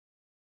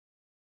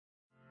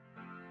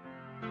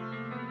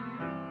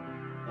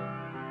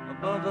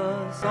above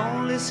us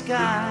only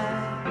sky.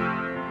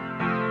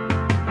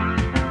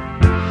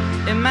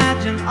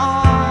 Imagine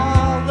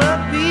all the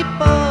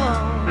people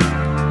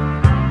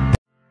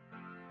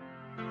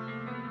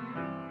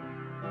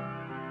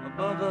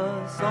above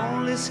us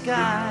only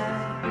sky.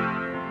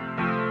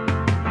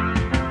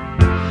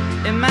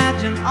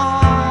 Imagine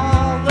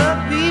all the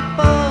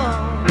people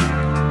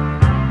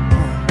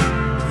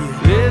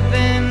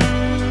living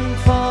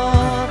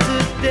for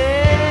today.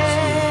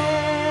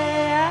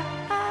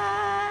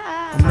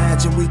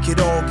 Imagine we could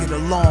all get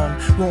along.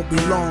 Won't be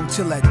long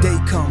till that day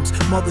comes.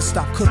 Mother,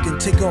 stop cooking,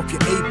 take off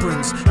your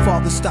aprons.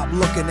 Father, stop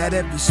looking at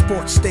every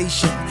sports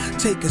station.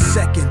 Take a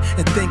second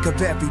and think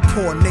of every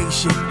poor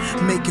nation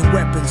making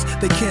weapons.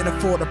 They can't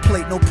afford a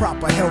plate, no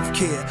proper health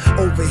care.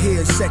 Over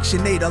here,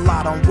 Section 8, a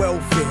lot on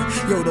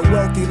welfare. Yo, the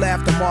wealthy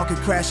laugh, the market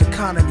crash,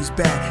 economy's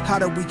bad. How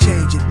do we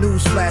change it?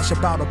 News flash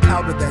about a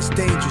powder that's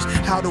dangerous.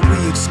 How do we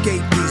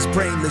escape these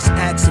brainless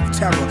acts of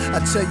terror? I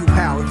tell you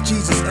how, if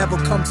Jesus ever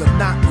comes or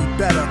not, we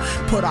better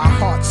put our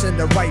hearts in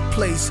the right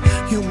place.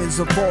 Humans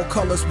of all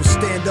colors will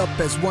stand up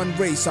as one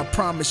race. I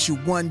promise you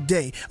one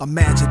day.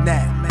 Imagine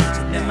that.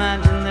 Imagine that.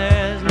 Imagine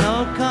there's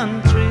no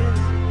countries.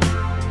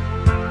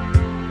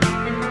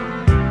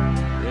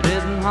 It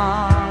isn't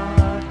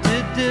hard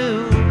to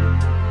do.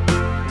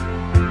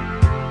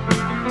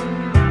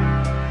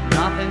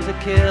 Nothing to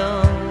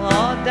kill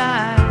or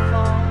die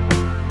for,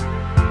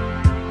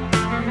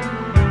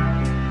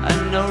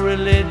 and no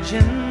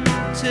religion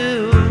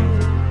too.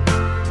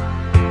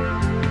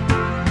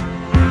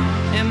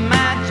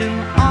 Imagine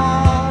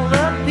all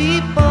the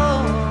people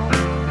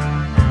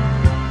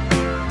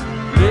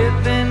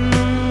living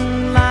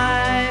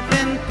life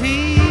in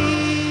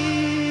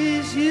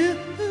peace.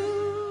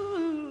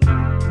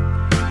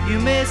 You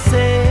may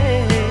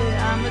say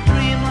I'm a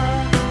dreamer,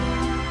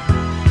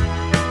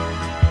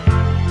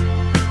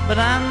 but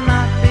I'm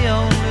not the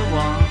only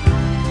one.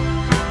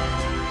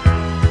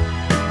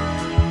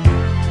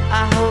 I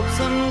hope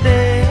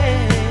someday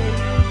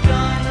you'll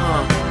join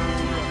us.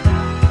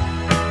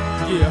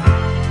 Yeah.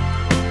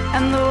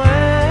 And the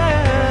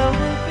world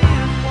will be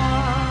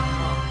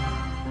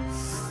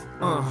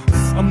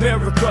one.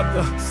 America,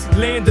 the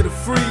land of the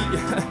free.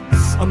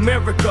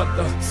 America,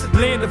 the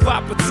land of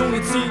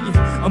opportunity.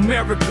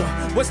 America,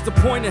 what's the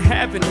point of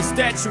having a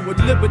Statue of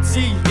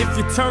Liberty if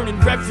you're turning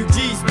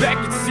refugees back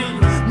at sea?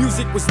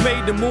 Music was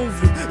made to move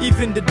you,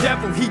 even the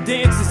devil, he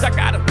dances. I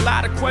got a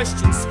lot of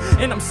questions,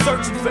 and I'm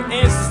searching for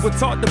answers. We're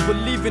taught to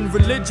believe in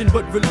religion,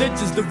 but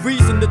religion's the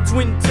reason the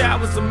Twin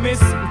Towers are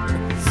missing.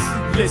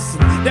 Listen,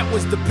 that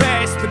was the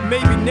past, but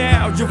maybe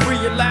now you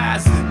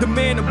realize the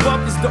man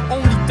above is the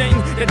only thing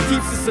that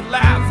keeps us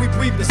alive. We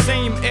breathe the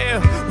same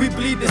air, we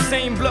bleed the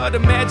same blood.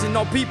 Imagine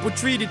all people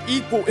treated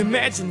equal.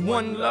 Imagine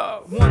one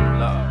love, one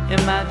love.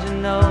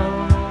 Imagine no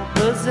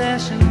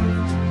possessions.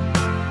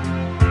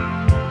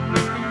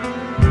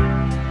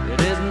 It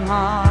isn't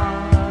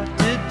hard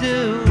to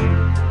do.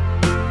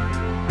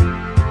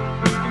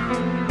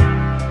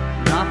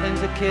 Nothing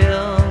to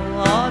kill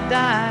or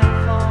die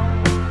for,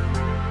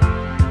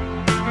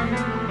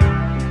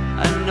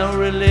 and no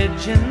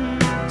religion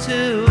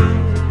too.